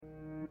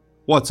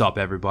What's up,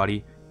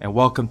 everybody, and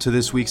welcome to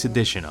this week's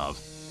edition of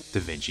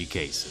Da Vinci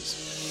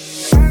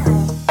Cases.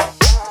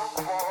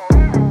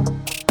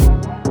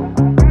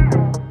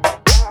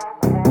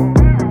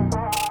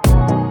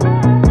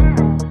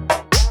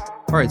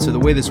 Alright, so the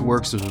way this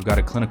works is we've got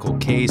a clinical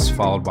case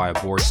followed by a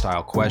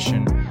board-style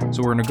question.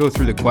 So we're going to go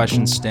through the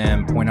question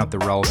stem, point out the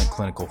relevant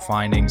clinical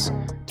findings,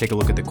 take a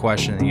look at the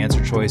question and the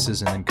answer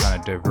choices, and then kind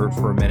of divert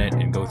for a minute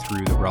and go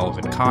through the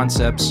relevant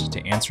concepts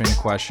to answering the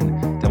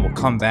question. Then we'll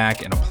come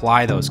back and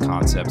apply those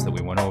concepts that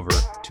we went over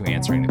to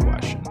answering the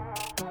question.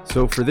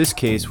 So for this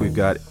case, we've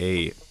got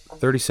a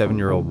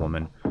 37-year-old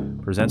woman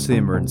presents to the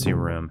emergency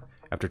room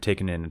after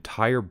taking an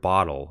entire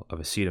bottle of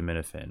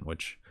acetaminophen,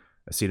 which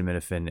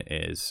acetaminophen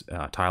is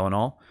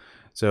Tylenol.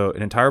 So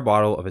an entire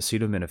bottle of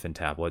acetaminophen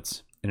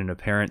tablets in an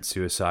apparent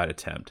suicide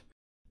attempt.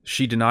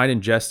 She denied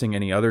ingesting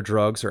any other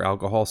drugs or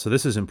alcohol. So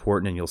this is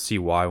important, and you'll see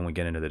why when we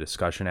get into the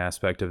discussion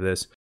aspect of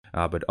this.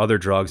 But other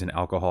drugs and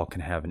alcohol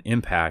can have an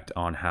impact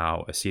on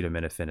how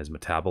acetaminophen is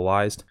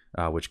metabolized,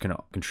 which can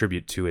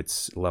contribute to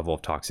its level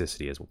of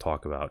toxicity, as we'll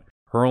talk about.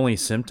 Her only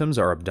symptoms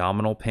are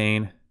abdominal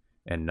pain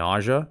and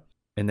nausea.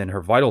 And then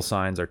her vital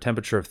signs are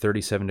temperature of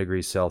 37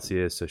 degrees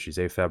Celsius, so she's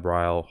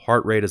afebrile.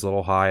 Heart rate is a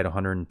little high at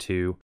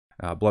 102.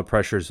 Blood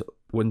pressure is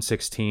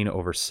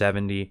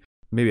 116/70,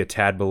 maybe a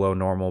tad below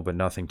normal, but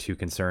nothing too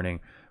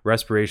concerning.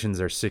 Respirations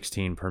are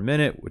 16 per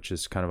minute, which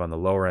is kind of on the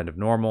lower end of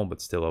normal,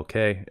 but still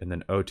okay. And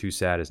then O2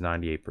 sat is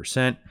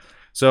 98%.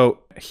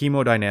 So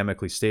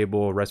hemodynamically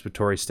stable.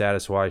 Respiratory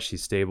status-wise,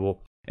 she's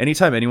stable.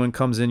 Anytime anyone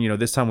comes in,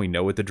 this time we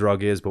know what the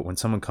drug is, but when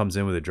someone comes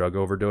in with a drug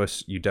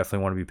overdose, you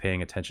definitely want to be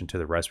paying attention to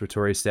the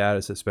respiratory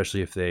status,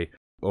 especially if they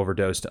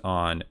overdosed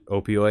on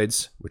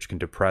opioids, which can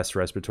depress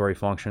respiratory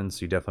functions.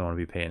 So you definitely want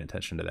to be paying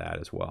attention to that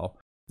as well.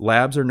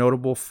 Labs are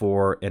notable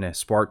for an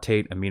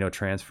aspartate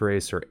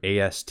aminotransferase, or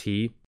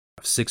AST,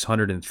 of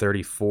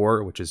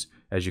 634, which is,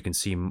 as you can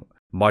see,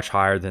 much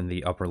higher than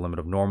the upper limit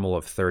of normal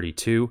of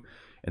 32.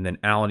 And then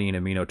alanine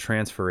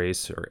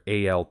aminotransferase, or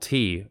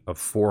ALT, of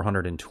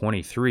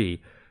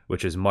 423,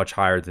 which is much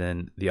higher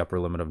than the upper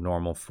limit of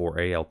normal for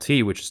ALT,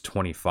 which is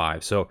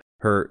 25. So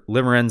her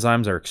liver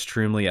enzymes are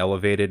extremely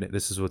elevated.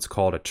 This is what's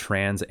called a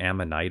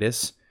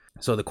transaminitis.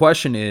 So the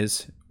question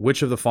is,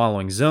 which of the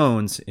following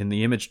zones in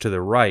the image to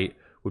the right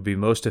would be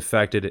most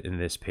affected in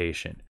this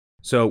patient?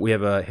 So we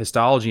have a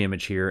histology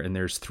image here, and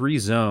there's three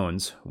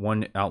zones,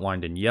 one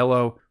outlined in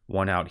yellow,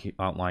 one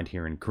outlined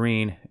here in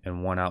green,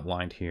 and one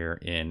outlined here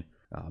in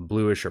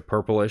bluish or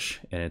purplish,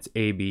 and it's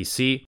A, B,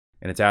 C,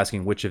 and it's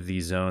asking which of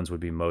these zones would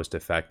be most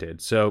affected.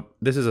 So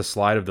this is a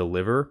slide of the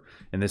liver,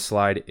 and this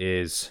slide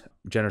is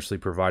generously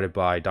provided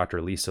by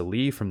Dr. Lisa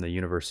Lee from the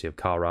University of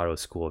Colorado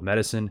School of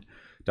Medicine.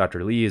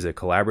 Dr. Lee is a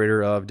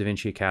collaborator of Da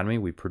Vinci Academy.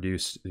 We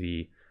produced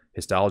the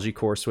histology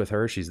course with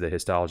her. She's the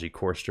histology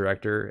course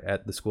director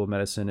at the School of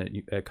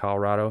Medicine at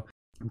Colorado.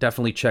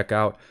 Definitely check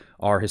out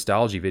our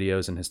histology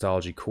videos and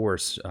histology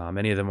course.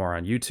 Many of them are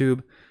on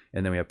YouTube.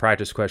 And then we have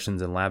practice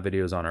questions and lab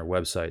videos on our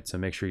website. So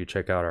make sure you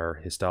check out our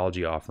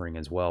histology offering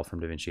as well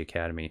from Da Vinci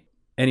Academy.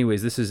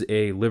 Anyways, this is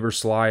a liver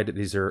slide.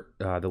 These are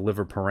the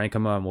liver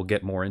parenchyma, and we'll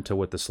get more into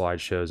what the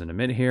slide shows in a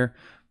minute here.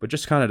 But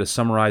just kind of to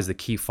summarize the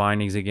key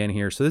findings again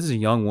here. So this is a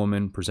young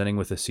woman presenting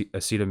with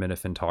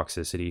acetaminophen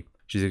toxicity.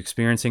 She's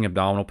experiencing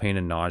abdominal pain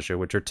and nausea,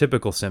 which are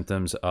typical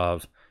symptoms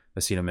of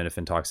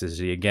acetaminophen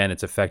toxicity. Again,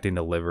 it's affecting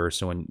the liver.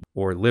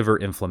 Or liver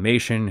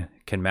inflammation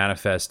can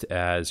manifest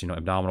as,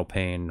 abdominal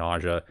pain,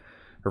 nausea.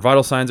 Her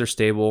vital signs are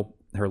stable.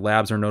 Her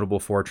labs are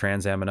notable for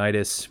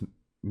transaminitis,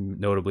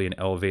 notably an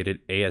elevated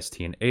AST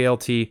and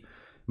ALT,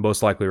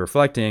 most likely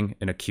reflecting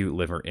an acute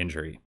liver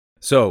injury.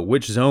 So,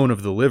 which zone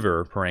of the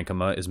liver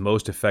parenchyma is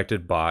most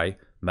affected by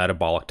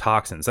metabolic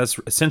toxins? That's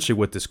essentially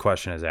what this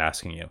question is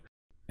asking you.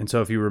 And so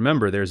if you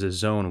remember, there's a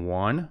zone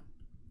 1,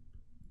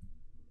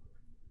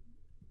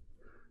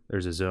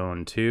 there's a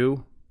zone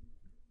 2,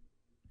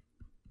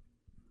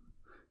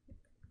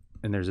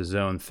 and there's a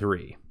zone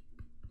 3.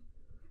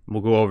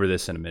 We'll go over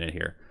this in a minute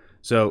here.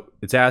 So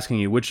it's asking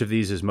you which of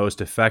these is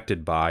most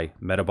affected by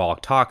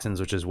metabolic toxins,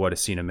 which is what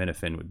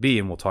acetaminophen would be.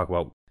 And we'll talk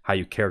about how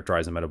you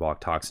characterize a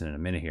metabolic toxin in a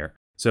minute here.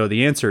 So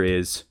the answer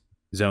is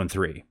zone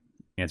 3,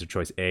 answer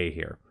choice A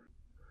here.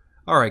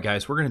 All right,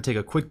 guys, we're going to take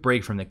a quick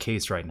break from the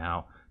case right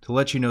now to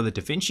let you know that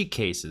Da Vinci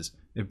Cases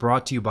is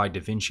brought to you by Da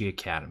Vinci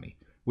Academy,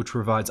 which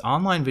provides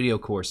online video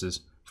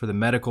courses for the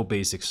medical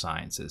basic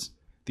sciences.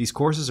 These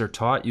courses are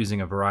taught using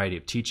a variety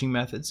of teaching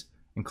methods,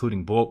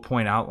 including bullet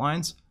point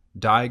outlines,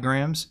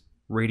 diagrams,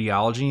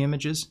 radiology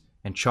images,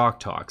 and chalk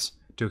talks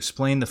to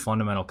explain the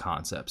fundamental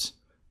concepts.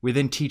 We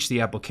then teach the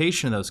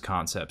application of those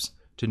concepts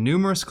to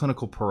numerous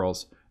clinical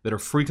pearls that are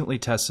frequently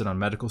tested on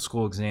medical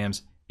school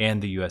exams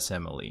and the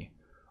USMLE.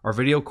 Our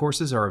video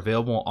courses are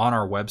available on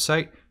our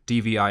website,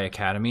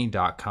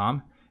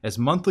 dviacademy.com, as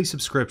monthly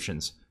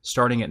subscriptions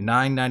starting at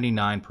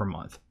 $9.99 per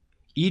month.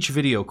 Each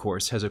video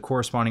course has a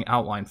corresponding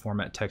outline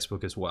format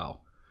textbook as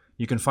well.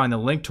 You can find the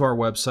link to our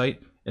website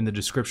in the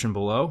description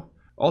below.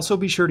 Also,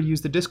 be sure to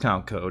use the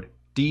discount code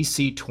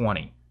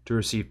DC20 to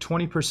receive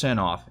 20%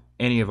 off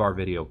any of our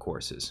video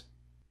courses.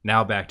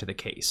 Now back to the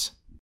case.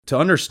 To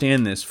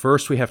understand this,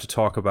 first we have to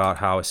talk about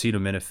how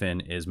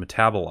acetaminophen is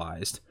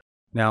metabolized.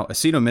 Now,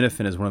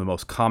 acetaminophen is one of the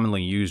most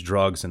commonly used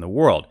drugs in the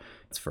world.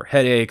 It's for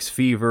headaches,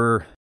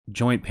 fever,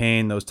 joint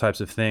pain, those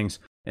types of things.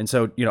 And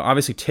so,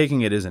 obviously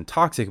taking it isn't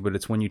toxic, but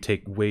it's when you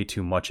take way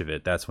too much of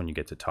it, that's when you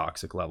get to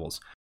toxic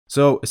levels.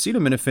 So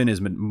acetaminophen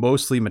is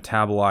mostly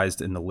metabolized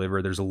in the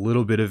liver. There's a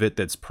little bit of it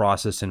that's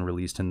processed and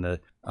released in the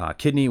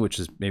kidney, which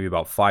is maybe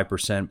about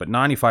 5%, but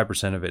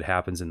 95% of it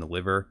happens in the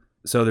liver.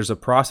 So there's a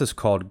process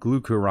called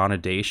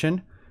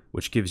glucuronidation,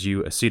 which gives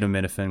you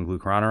acetaminophen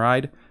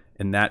glucuronide,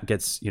 and that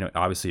gets,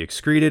 obviously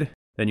excreted.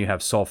 Then you have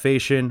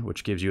sulfation,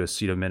 which gives you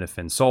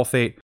acetaminophen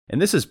sulfate.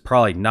 And this is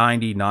probably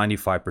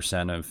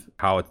 95% of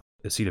how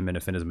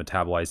acetaminophen is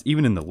metabolized,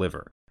 even in the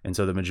liver. And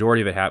so the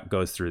majority of it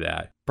goes through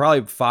that.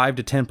 Probably 5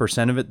 to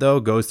 10% of it, though,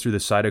 goes through the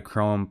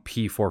cytochrome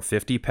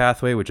P450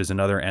 pathway, which is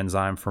another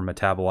enzyme for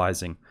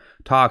metabolizing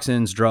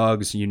toxins,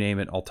 drugs, you name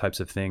it, all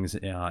types of things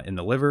in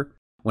the liver.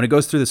 When it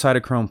goes through the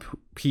cytochrome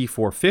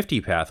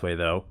P450 pathway,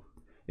 though,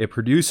 it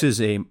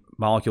produces a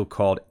molecule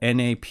called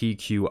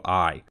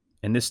NAPQI,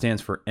 and this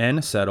stands for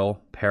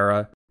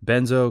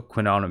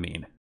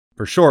N-acetyl-para-benzoquinonamine.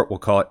 For short, we'll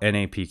call it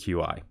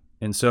NAPQI.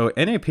 And so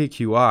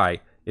NAPQI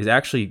is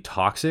actually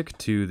toxic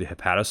to the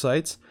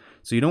hepatocytes,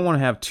 so you don't want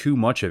to have too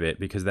much of it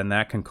because then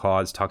that can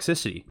cause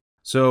toxicity.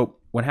 So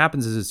what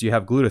happens is you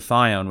have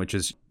glutathione, which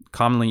is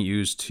commonly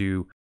used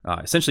to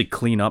essentially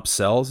clean up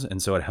cells,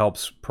 and so it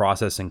helps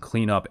process and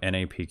clean up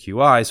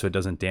NAPQI so it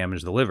doesn't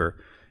damage the liver,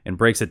 and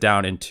breaks it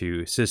down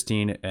into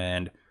cysteine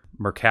and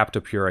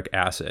mercaptopuric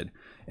acid,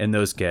 and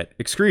those get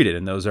excreted,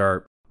 and those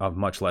are of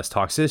much less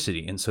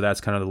toxicity. And so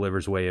that's kind of the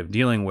liver's way of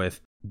dealing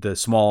with the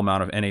small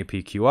amount of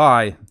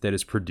NAPQI that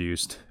is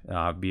produced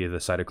via the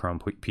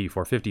cytochrome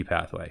P450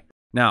 pathway.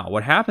 Now,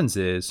 what happens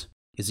is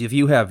if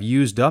you have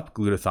used up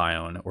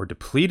glutathione or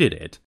depleted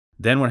it,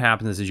 then what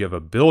happens is you have a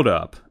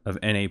buildup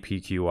of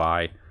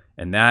NAPQI,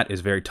 and that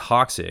is very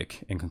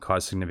toxic and can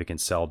cause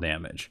significant cell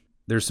damage.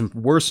 There's some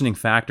worsening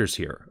factors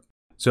here.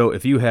 So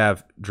if you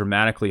have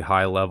dramatically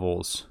high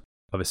levels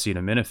of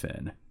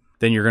acetaminophen,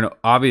 then you're going to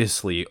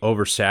obviously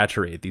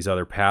oversaturate these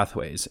other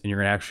pathways, and you're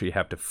going to actually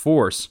have to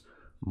force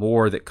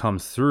more that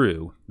comes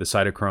through the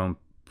cytochrome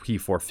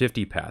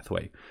P450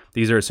 pathway.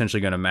 These are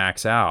essentially going to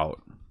max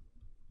out,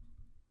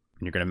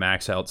 and you're going to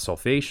max out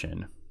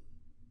sulfation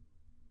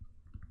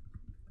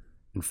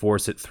and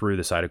force it through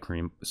the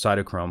cytochrome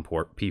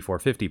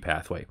P450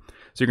 pathway.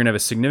 So you're going to have a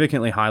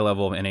significantly high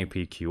level of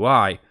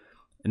NAPQI,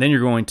 and then you're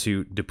going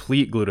to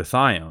deplete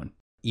glutathione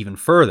even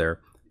further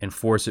and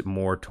force it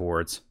more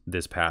towards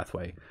this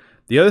pathway.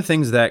 The other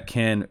things that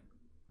can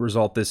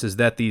result this is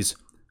that these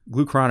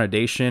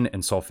glucuronidation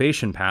and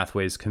sulfation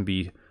pathways can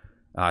be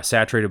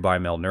saturated by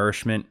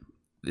malnourishment.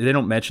 They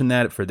don't mention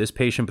that for this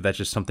patient, but that's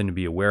just something to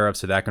be aware of.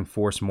 So that can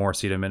force more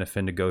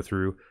acetaminophen to go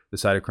through the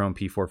cytochrome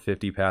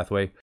P450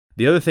 pathway.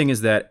 The other thing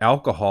is that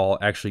alcohol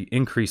actually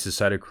increases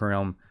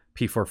cytochrome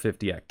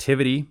P450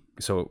 activity.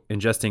 So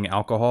ingesting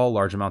alcohol,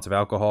 large amounts of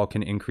alcohol,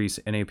 can increase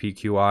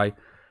NAPQI.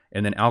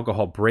 And then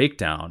alcohol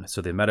breakdown,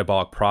 so the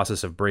metabolic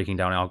process of breaking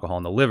down alcohol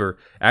in the liver,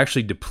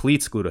 actually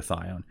depletes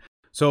glutathione.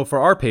 So for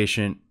our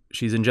patient,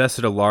 she's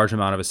ingested a large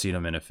amount of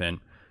acetaminophen.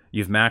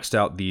 You've maxed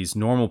out these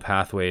normal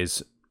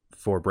pathways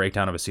for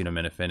breakdown of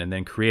acetaminophen and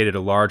then created a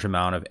large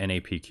amount of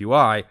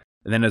NAPQI.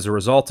 And then as a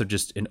result of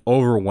just an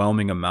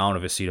overwhelming amount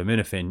of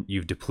acetaminophen,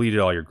 you've depleted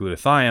all your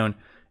glutathione,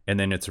 and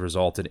then it's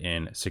resulted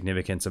in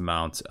significant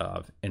amounts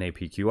of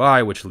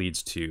NAPQI, which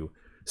leads to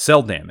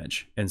cell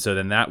damage. And so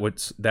then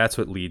that's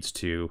what leads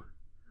to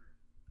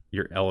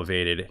your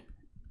elevated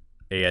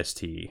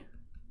AST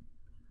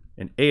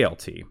and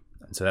ALT.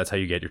 And so that's how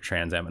you get your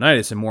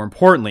transaminitis. And more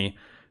importantly,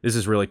 this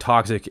is really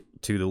toxic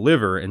to the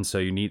liver, and so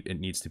it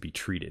needs to be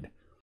treated.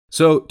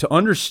 So to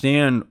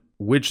understand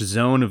which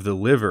zone of the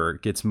liver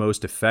gets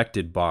most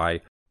affected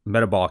by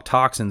metabolic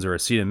toxins or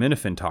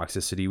acetaminophen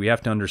toxicity, we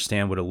have to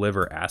understand what a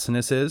liver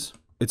acinus is.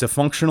 It's a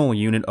functional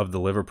unit of the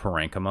liver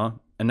parenchyma.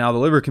 And now the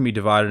liver can be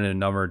divided into a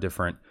number of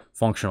different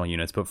functional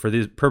units, but for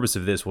the purpose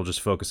of this, we'll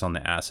just focus on the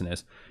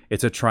acinus.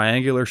 It's a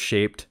triangular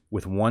shaped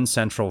with one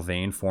central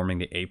vein forming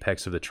the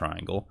apex of the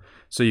triangle.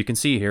 So you can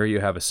see here you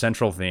have a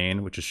central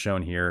vein, which is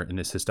shown here in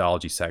this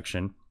histology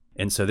section.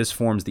 And so this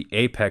forms the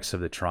apex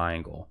of the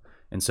triangle.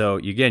 And so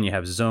again, you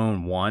have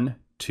zone 1,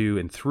 2,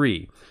 and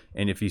 3.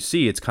 And if you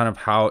see, it's kind of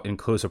how in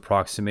close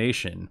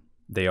approximation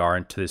they are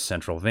into this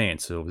central vein.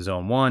 So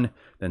zone 1,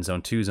 then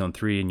zone 2, zone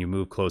 3, and you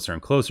move closer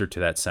and closer to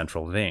that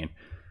central vein.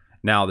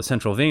 Now, the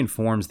central vein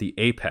forms the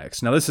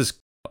apex. Now, this is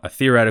a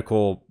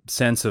theoretical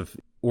sense of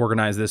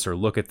organize this or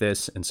look at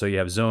this. And so you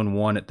have zone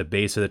 1 at the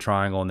base of the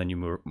triangle, and then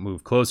you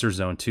move closer.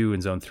 Zone 2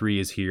 and zone 3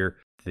 is here,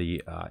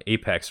 the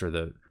apex or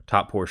the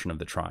top portion of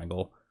the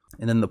triangle.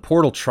 And then the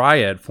portal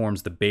triad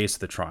forms the base of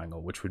the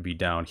triangle, which would be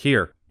down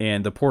here.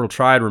 And the portal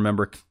triad,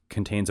 remember,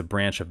 contains a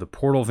branch of the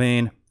portal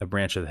vein, a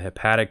branch of the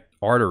hepatic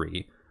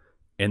artery,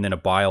 and then a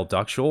bile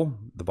ductule.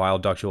 The bile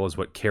ductule is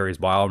what carries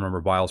bile.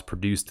 Remember, bile is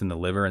produced in the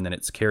liver, and then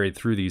it's carried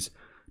through these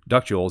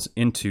ductules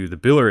into the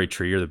biliary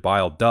tree or the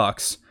bile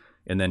ducts,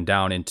 and then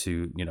down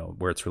into,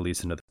 where it's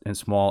released into in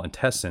small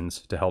intestines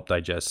to help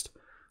digest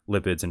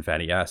lipids and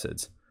fatty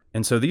acids.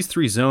 And so these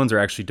three zones are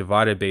actually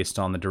divided based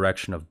on the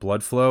direction of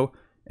blood flow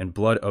and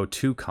blood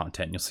O2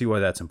 content. You'll see why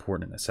that's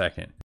important in a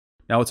second.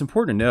 Now, what's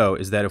important to know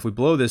is that if we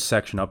blow this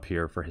section up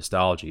here for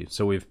histology,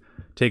 so we've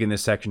taken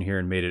this section here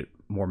and made it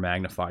more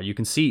magnified, you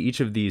can see each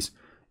of these.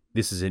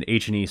 This is an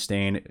H&E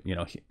stain,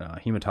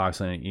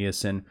 hematoxylin and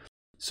eosin.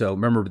 So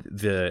remember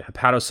the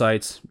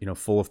hepatocytes,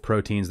 full of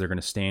proteins, they're going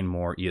to stain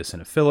more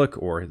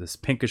eosinophilic, or this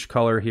pinkish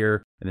color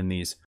here. And then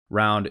these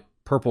round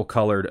purple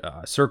colored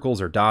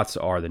circles or dots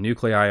are the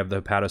nuclei of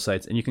the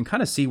hepatocytes. And you can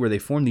kind of see where they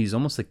form these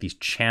almost like these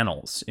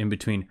channels in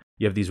between.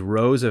 You have these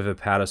rows of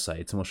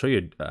hepatocytes, and we'll show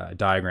you a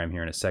diagram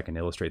here in a second to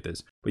illustrate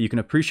this. But you can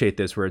appreciate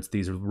this where it's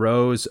these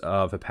rows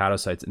of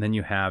hepatocytes, and then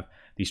you have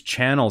these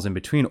channels in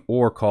between,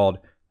 or called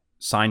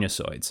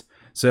sinusoids.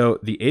 So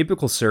the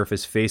apical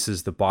surface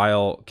faces the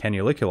bile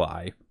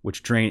canaliculi,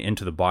 which drain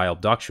into the bile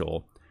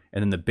ductule,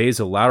 and then the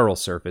basolateral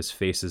surface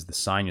faces the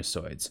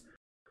sinusoids.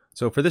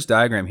 So for this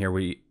diagram here,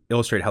 we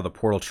illustrate how the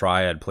portal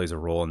triad plays a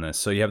role in this.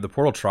 So you have the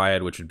portal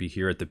triad, which would be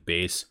here at the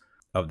base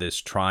of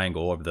this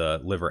triangle of the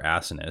liver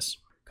acinus,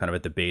 kind of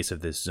at the base of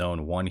this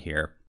zone 1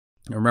 here.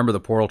 And remember the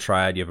portal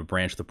triad, you have a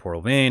branch of the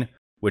portal vein,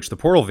 which the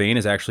portal vein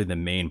is actually the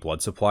main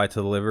blood supply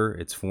to the liver.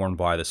 It's formed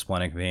by the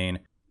splenic vein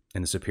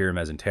and the superior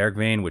mesenteric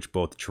vein, which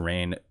both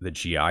drain the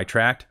GI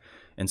tract.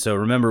 And so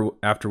remember,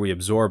 after we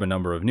absorb a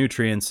number of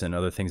nutrients and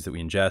other things that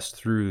we ingest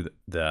through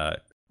the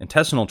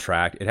intestinal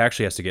tract, it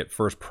actually has to get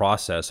first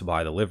processed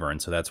by the liver.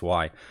 And so that's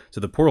why.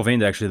 So the portal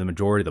vein is actually the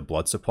majority of the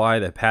blood supply.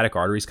 The hepatic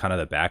artery is kind of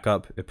the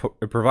backup.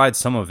 It provides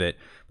some of it,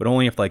 but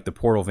only if like the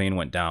portal vein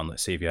went down.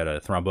 Let's say if you had a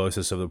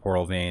thrombosis of the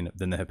portal vein,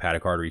 then the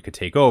hepatic artery could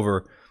take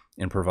over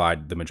and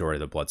provide the majority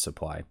of the blood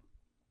supply.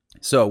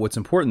 So what's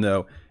important,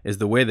 though, is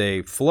the way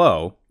they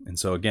flow. And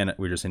so again,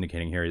 we're just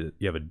indicating here that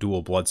you have a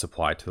dual blood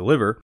supply to the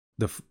liver.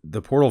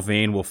 The portal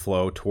vein will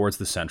flow towards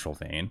the central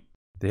vein.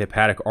 The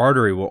hepatic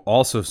artery will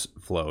also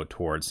flow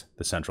towards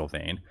the central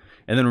vein.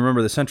 And then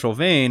remember, the central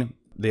vein,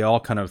 they all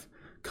kind of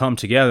come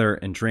together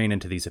and drain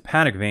into these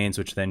hepatic veins,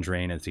 which then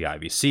drain into the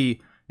IVC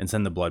and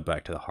send the blood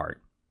back to the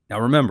heart. Now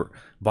remember,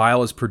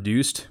 bile is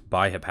produced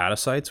by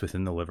hepatocytes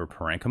within the liver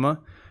parenchyma.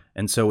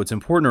 And so what's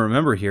important to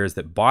remember here is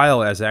that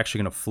bile is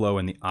actually going to flow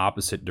in the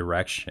opposite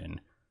direction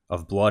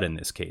of blood in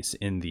this case,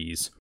 in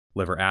these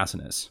liver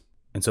acinus.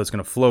 And so it's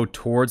going to flow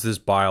towards this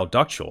bile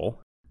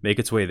ductule, make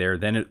its way there,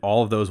 then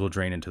all of those will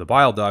drain into the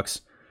bile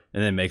ducts,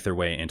 and then make their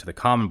way into the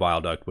common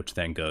bile duct, which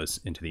then goes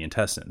into the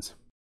intestines.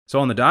 So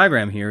on the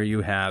diagram here,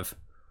 you have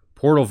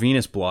portal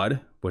venous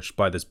blood, which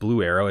by this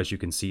blue arrow, as you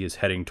can see, is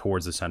heading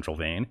towards the central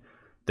vein.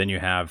 Then you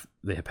have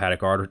the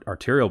hepatic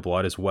arterial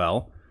blood as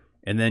well.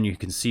 And then you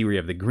can see where you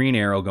have the green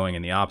arrow going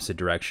in the opposite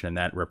direction, and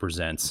that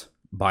represents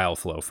bile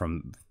flow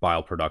from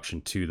bile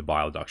production to the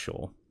bile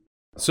ductule.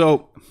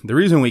 So the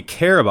reason we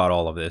care about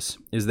all of this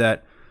is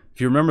that if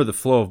you remember the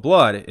flow of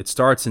blood, it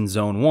starts in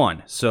zone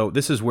 1. So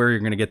this is where you're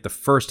going to get the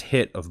first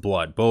hit of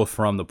blood, both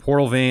from the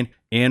portal vein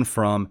and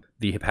from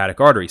the hepatic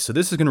artery. So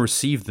this is going to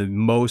receive the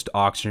most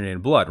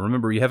oxygenated blood.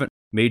 Remember, you haven't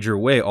made your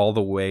way all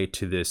the way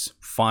to this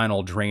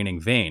final draining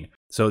vein.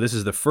 So this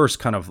is the first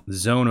kind of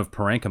zone of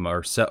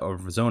parenchyma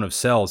or zone of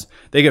cells.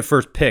 They get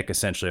first pick,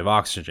 essentially, of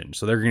oxygen.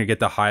 So they're going to get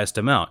the highest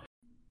amount.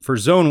 For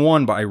zone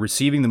 1, by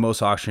receiving the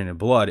most oxygenated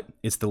blood,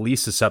 it's the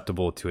least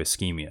susceptible to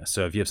ischemia.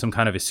 So if you have some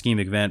kind of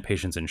ischemic event,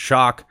 patients in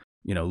shock,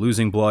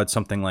 losing blood,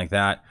 something like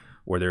that,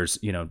 or there's,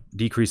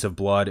 decrease of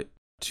blood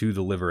to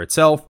the liver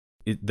itself,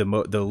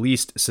 the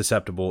least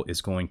susceptible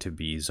is going to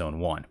be zone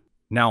 1.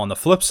 Now, on the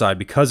flip side,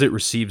 because it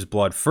receives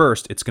blood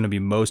first, it's going to be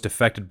most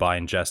affected by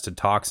ingested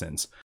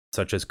toxins,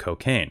 such as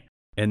cocaine.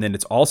 And then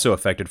it's also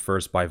affected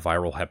first by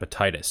viral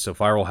hepatitis. So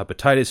viral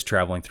hepatitis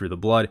traveling through the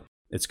blood,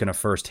 it's going to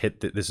first hit,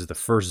 this is the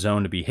first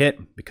zone to be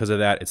hit. Because of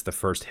that, it's the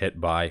first hit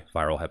by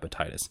viral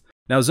hepatitis.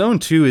 Now, zone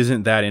 2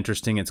 isn't that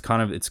interesting. It's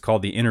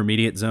called the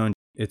intermediate zone.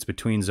 It's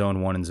between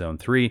zone 1 and zone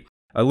 3.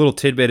 A little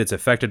tidbit, it's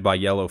affected by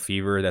yellow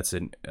fever. That's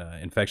an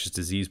infectious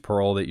disease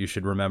pearl that you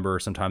should remember.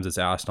 Sometimes it's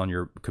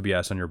could be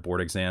asked on your board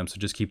exam, so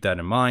just keep that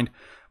in mind.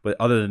 But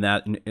other than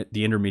that, in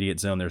the intermediate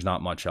zone, there's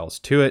not much else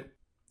to it.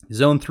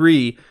 Zone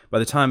 3, by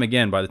the time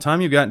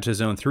you've gotten to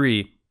zone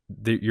 3,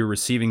 you're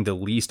receiving the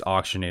least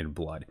oxygenated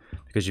blood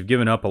because you've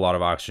given up a lot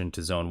of oxygen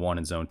to zone 1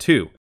 and zone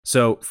 2.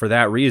 So for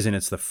that reason,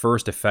 it's the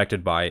first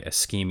affected by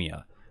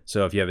ischemia.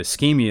 So if you have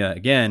ischemia,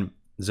 again,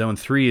 zone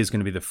 3 is going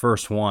to be the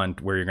first one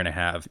where you're going to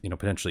have,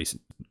 potentially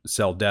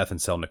cell death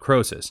and cell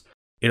necrosis.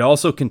 It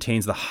also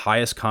contains the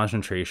highest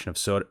concentration of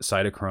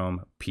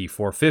cytochrome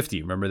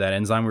P450. Remember that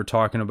enzyme we were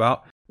talking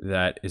about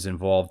that is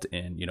involved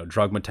in,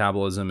 drug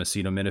metabolism,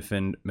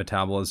 acetaminophen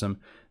metabolism.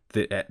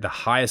 The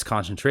highest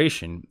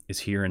concentration is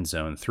here in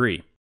zone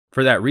 3.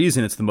 For that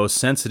reason, it's the most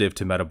sensitive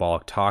to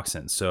metabolic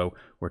toxins. So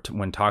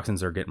when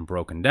toxins are getting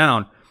broken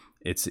down,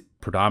 it's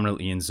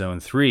predominantly in zone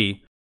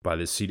 3. By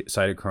the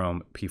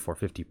cytochrome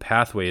P450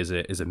 pathway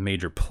is a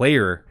major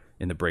player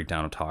in the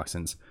breakdown of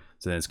toxins,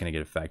 so then it's going to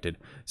get affected.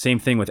 Same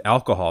thing with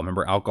alcohol.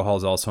 Remember, alcohol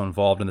is also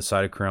involved in the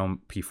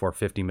cytochrome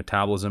P450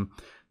 metabolism.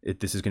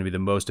 this is going to be the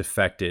most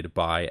affected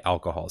by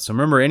alcohol. So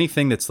remember,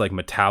 anything that's like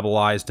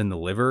metabolized in the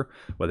liver,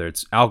 whether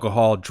it's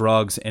alcohol,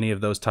 drugs, any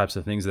of those types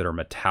of things that are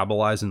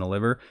metabolized in the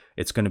liver,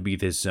 it's going to be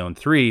this zone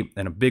 3.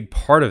 And a big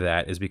part of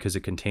that is because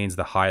it contains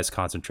the highest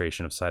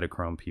concentration of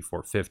cytochrome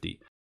P450.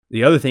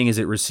 The other thing is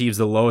it receives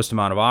the lowest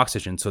amount of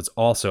oxygen, so it's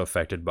also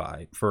affected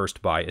by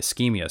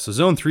ischemia. So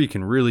zone 3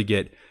 can really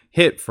get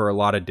hit for a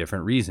lot of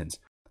different reasons.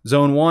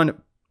 Zone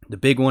 1, the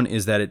big one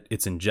is that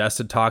it's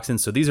ingested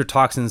toxins. So these are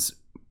toxins,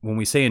 when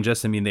we say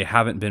ingested, I mean they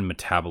haven't been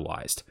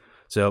metabolized.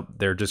 So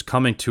they're just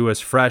coming to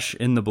us fresh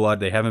in the blood.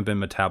 They haven't been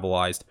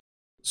metabolized.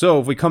 So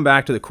if we come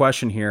back to the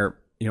question here,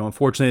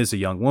 unfortunately, it's a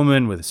young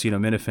woman with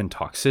acetaminophen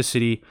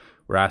toxicity.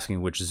 We're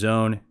asking which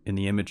zone in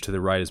the image to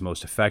the right is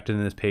most affected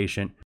in this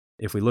patient.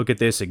 If we look at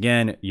this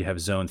again, you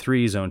have zone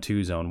 3, zone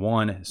 2, zone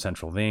 1,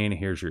 central vein.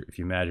 Here's if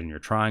you imagine your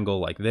triangle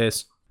like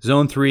this.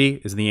 Zone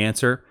 3 is the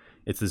answer.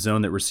 It's the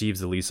zone that receives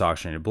the least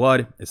oxygenated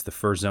blood. It's the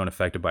first zone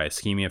affected by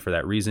ischemia for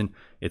that reason.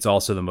 It's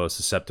also the most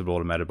susceptible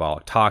to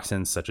metabolic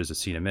toxins such as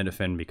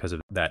acetaminophen because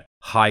of that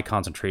high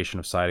concentration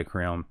of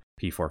cytochrome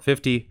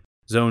P450.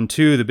 Zone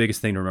 2, the biggest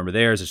thing to remember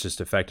there is it's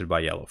just affected by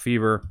yellow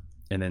fever.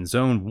 And then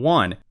zone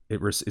 1,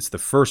 it's the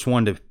first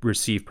one to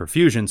receive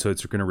perfusion, so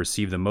it's going to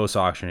receive the most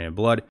oxygenated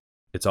blood.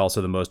 It's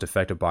also the most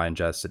affected by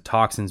ingested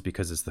toxins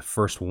because it's the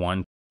first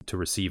one to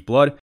receive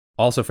blood.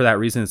 Also, for that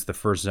reason, it's the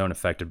first zone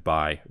affected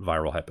by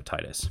viral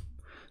hepatitis.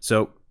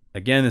 So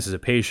again, this is a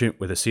patient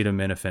with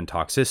acetaminophen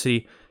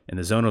toxicity, and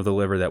the zone of the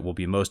liver that will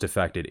be most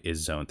affected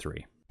is zone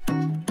 3.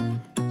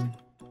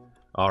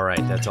 All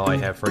right, that's all I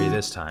have for you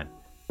this time.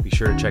 Be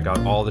sure to check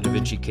out all the Da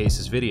Vinci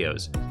Cases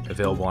videos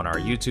available on our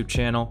YouTube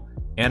channel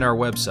and our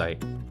website,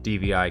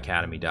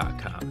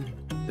 dviacademy.com.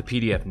 The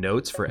PDF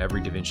notes for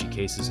every Da Vinci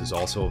Cases is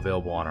also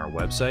available on our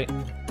website.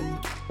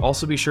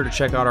 Also, be sure to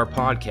check out our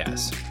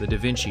podcast, The Da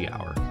Vinci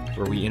Hour,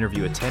 where we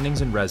interview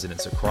attendings and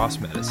residents across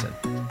medicine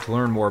to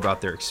learn more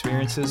about their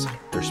experiences,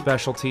 their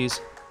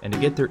specialties, and to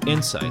get their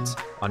insights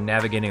on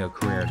navigating a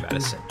career in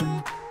medicine.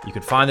 You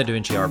can find the Da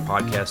Vinci Hour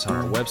podcast on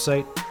our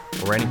website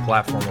or any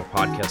platform where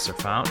podcasts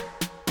are found.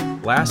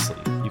 Lastly,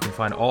 you can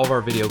find all of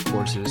our video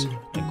courses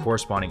and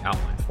corresponding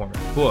outline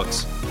format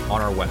books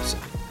on our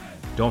website.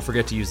 Don't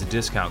forget to use the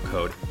discount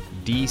code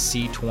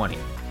DC20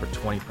 for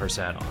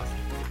 20% off.